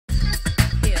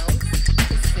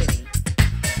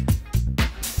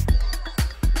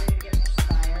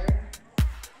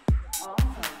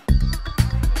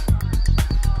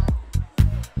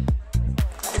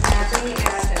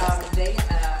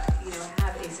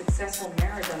successful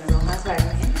marriage on The Real Housewives.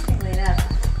 And interestingly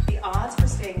enough, the odds for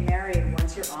staying married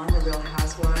once you're on The Real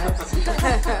Housewives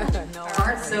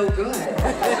aren't so good.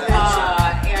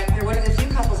 And they're one of the few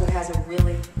couples that has a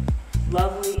really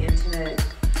lovely, intimate,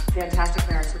 fantastic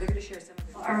marriage. So they're going to share some of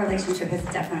it. Our relationship has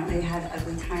definitely had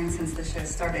ugly times since the show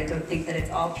started. Don't think that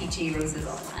it's all peachy roses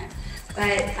all the time.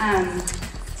 But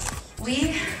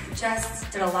we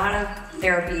just did a lot of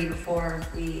therapy before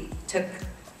we took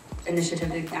initiative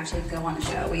to actually go on the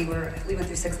show. We went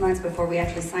through 6 months before we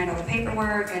actually signed all the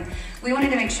paperwork, and we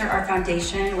wanted to make sure our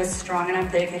foundation was strong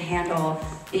enough that it could handle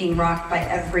being rocked by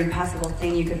every possible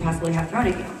thing you could possibly have thrown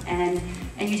at you. And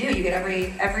you do. You get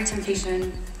every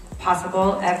temptation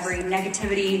possible, every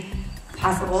negativity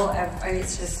possible.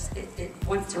 It's just it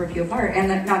wants to rip you apart.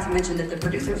 And not to mention that the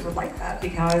producers would like that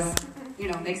because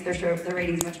it makes their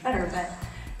ratings much better. But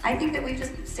I think that we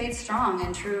just stayed strong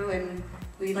and true, and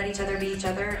we let each other be each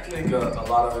other. I think a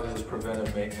lot of it is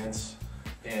preventive maintenance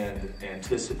and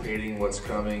anticipating what's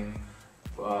coming.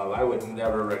 I would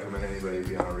never recommend anybody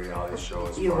be on a reality show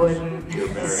as far as your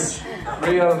marriage.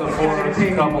 Three out of the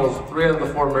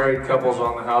four married couples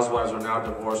on the Housewives are now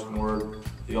divorced, and we're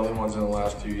the only ones in the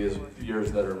last few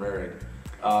years that are married.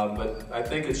 But I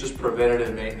think it's just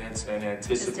preventative maintenance and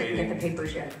anticipating. Just didn't get the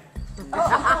papers yet.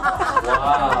 Wow.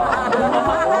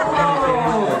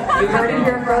 You heard it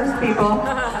here first, people.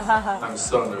 I'm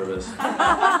so nervous.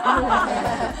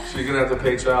 She's gonna have to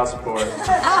pay child support.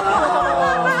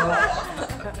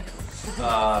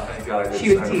 Thank God I didn't.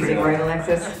 She was teasing, right,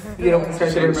 Alexis? You don't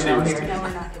start to remember here. No,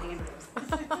 we're not getting into this.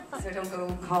 So don't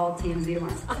go call TMZ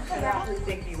tomorrow. I actually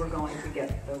think you were going to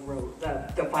get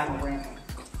the final ranking.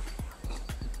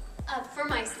 For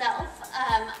myself,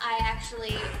 I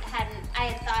actually had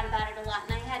thought about it a lot,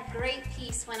 and I had great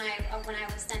peace when I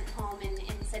was sent home and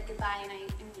said goodbye, and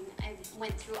I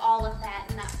went through all of that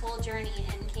and that whole journey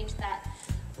and came to that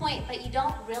point, but you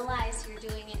don't realize you're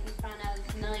doing it in front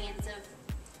of millions of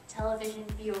television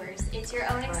viewers. It's your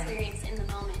own experience in the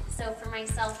moment. So for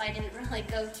myself, I didn't really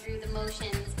go through the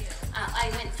motions. I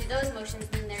went through those motions,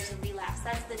 and there's a relapse.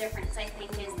 That's the difference, I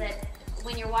think, is that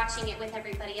when you're watching it with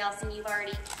everybody else and you've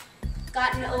already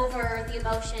gotten over the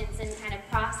emotions and kind of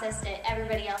processed it,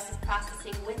 everybody else is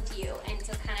processing with you, and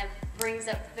so kind of brings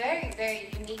up very, very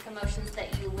unique emotions that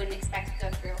you wouldn't expect to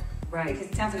go through. Right, because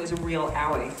it sounds like it was a real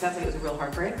owie. It sounds like it was a real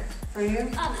heartbreak for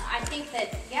you. I think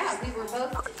that, yeah, we were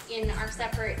both in our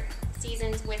separate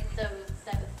seasons with the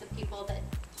people that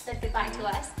said goodbye to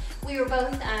us. We were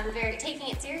both taking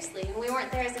it seriously, and we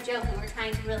weren't there as a joke, and we were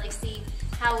trying to really see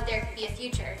how there could be a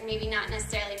future. Maybe not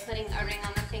necessarily putting a ring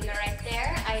on the finger right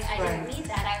there. I didn't need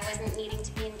that. I wasn't needing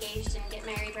to be engaged and get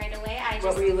married right away.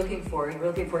 What were you looking for? You were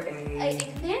looking for a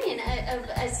companion,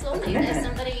 a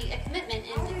soulmate, a commitment.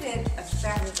 How did it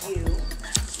affect you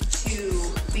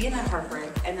to be in that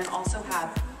heartbreak and then also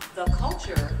have the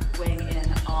culture weighing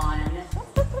in on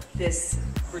this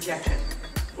rejection?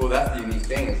 Well, that's the unique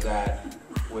thing, is that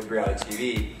with reality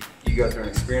TV, you go through an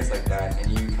experience like that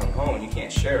and you come home and you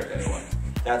can't share it with anyone.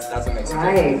 That's what makes it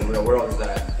different in the real world, is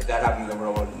that if that happens in the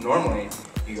real world, normally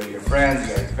you go to your friends,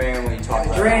 you go to your family, you talk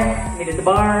about it. Meet at the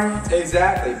bar.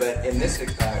 Exactly, but in this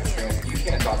experience, you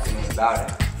can't talk to anyone about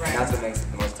it. Right. And that's what makes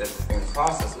it the most difficult thing in the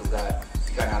process, is that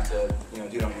you kind of have to, do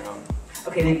it on your own.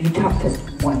 Okay, then you talked to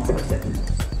one person.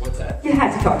 What's that? You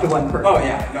had to talk to one person. Oh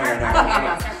yeah, no,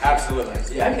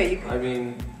 absolutely. Yeah. Okay. I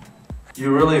mean,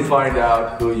 you really find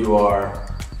out who you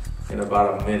are in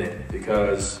about a minute,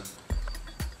 because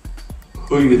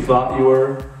who you thought you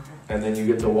were, and then you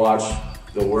get to watch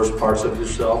the worst parts of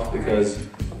yourself, because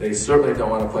they certainly don't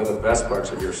want to play the best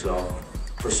parts of yourself.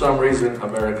 For some reason,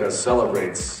 America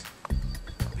celebrates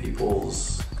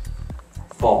people's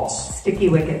faults. Sticky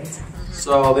wickets.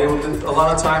 So a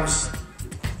lot of times,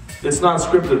 it's not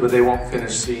scripted, but they won't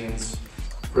finish scenes.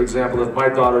 For example, if my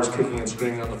daughter's kicking and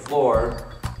screaming on the floor,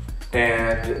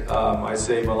 and I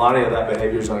say, Melania, that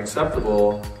behavior is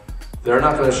unacceptable, they're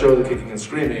not going to show the kicking and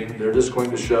screaming, they're just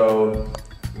going to show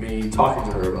me talking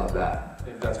to her about that.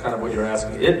 If that's kind of what you're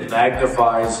asking. It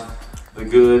magnifies the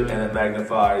good, and it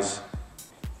magnifies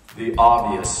the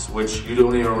obvious, which you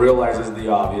don't even realize is the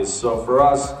obvious. So for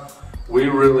us, we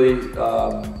really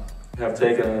have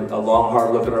taken a long,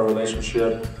 hard look at our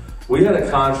relationship. We had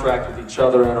a contract with each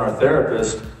other and our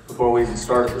therapist before we even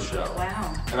started the show.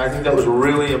 Wow. And I think that was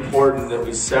really important, that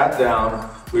we sat down,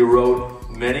 we wrote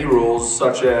many rules,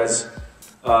 such as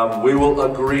we will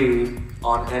agree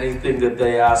on anything that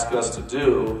they ask us to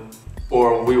do,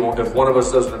 or we won't. If one of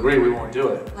us doesn't agree, we won't do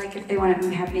it. Like if they want to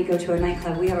have me go to a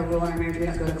nightclub, we have a rule in our marriage: we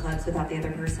don't go to clubs without the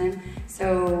other person.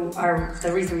 So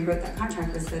the reason we wrote that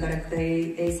contract was so that if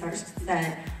they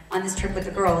said, on this trip with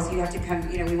the girls, you have to come.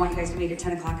 You know, we want you guys to meet at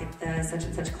 10 o'clock at the such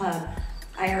and such club.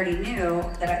 I already knew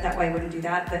that way I wouldn't do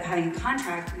that, but having a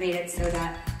contract made it so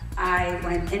that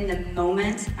when I'm in the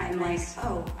moment, I'm like,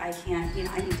 oh, I can't. You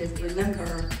know, I need to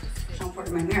remember how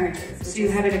important my marriage is. So you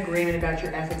had an agreement about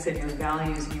your ethics and your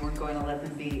values, and you weren't going to let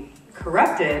them be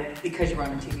corrupted because you were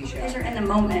on a TV show. Because you're in the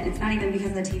moment. It's not even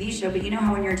because of the TV show, but you know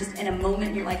how when you're just in a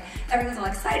moment, you're like, everyone's all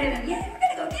excited and yeah, we're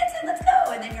gonna go dancing, let's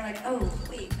go. And then you're like, oh,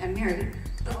 wait, I'm married.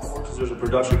 Because there's a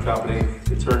production company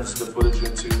that turns the footage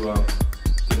into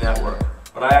the network.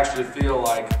 But I actually feel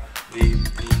like the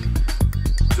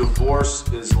divorce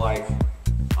is like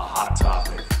a hot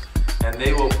topic. And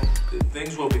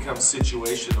things will become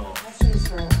situational. Question is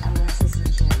for Alexis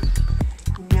and Jim.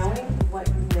 Knowing what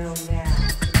you know now,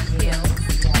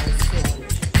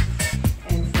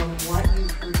 and from what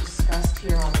you've heard discussed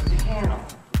here on the panel,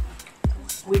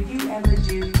 would you ever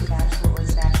do The Bachelor or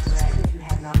The Bachelorette if you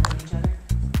had not known each other?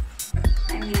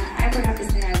 I mean, I would have to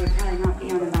say I would probably not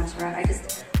be on The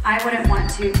Bachelorette. I wouldn't want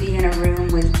to be in a room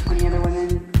with 20 other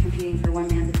women competing for one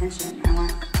man's attention. I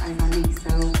want eyes on me,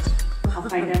 so I'll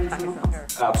find him someone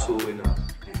else. Absolutely not.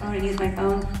 My phone, and use my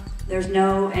phone. There's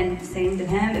no, and same to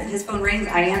him. If his phone rings,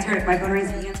 I answer it. If my phone rings,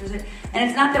 he answers it. And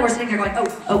it's not that we're sitting there going,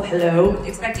 oh, hello,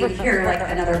 expecting to hear like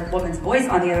another woman's voice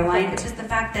on the other line. It's just the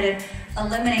fact that it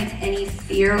eliminates any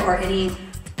fear or any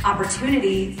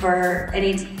opportunity for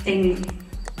anything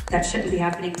that shouldn't be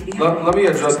happening to be happening. Let me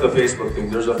address the Facebook thing.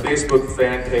 There's a Facebook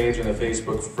fan page and a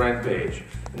Facebook friend page.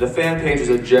 And the fan page is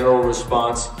a general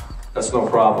response. That's no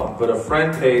problem. But a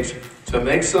friend page, to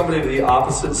make somebody of the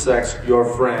opposite sex your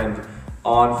friend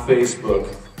on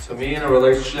Facebook, to me in a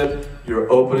relationship, you're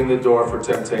opening the door for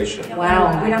temptation.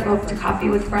 Wow. We don't go to coffee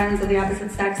with friends of the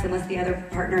opposite sex unless the other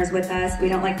partner is with us. We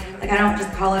don't like I don't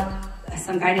just call up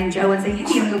some guy named Joe and say,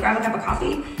 hey, you want to go grab a cup of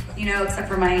coffee? You know, except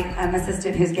for my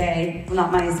assistant who's gay. Well,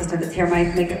 not my assistant that's here, my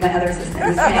other assistant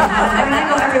who's gay. I mean, I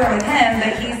go everywhere with him,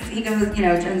 but he goes, you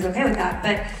know, Jen's okay with that.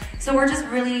 But so we're just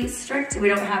really strict. We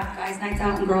don't have guys' nights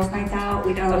out and girls' nights out.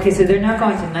 We don't. Okay, so they're not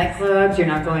going to nightclubs. You're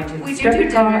not going to strip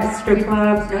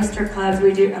clubs. No strip clubs.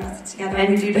 We do unless it's together. And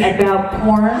we do about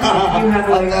porn. You have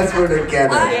like that's where they're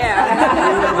getting. We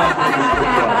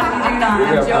do not. We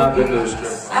have not been to a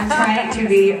strip. I'm trying to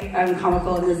be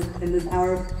comical in this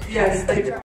hour. Yes.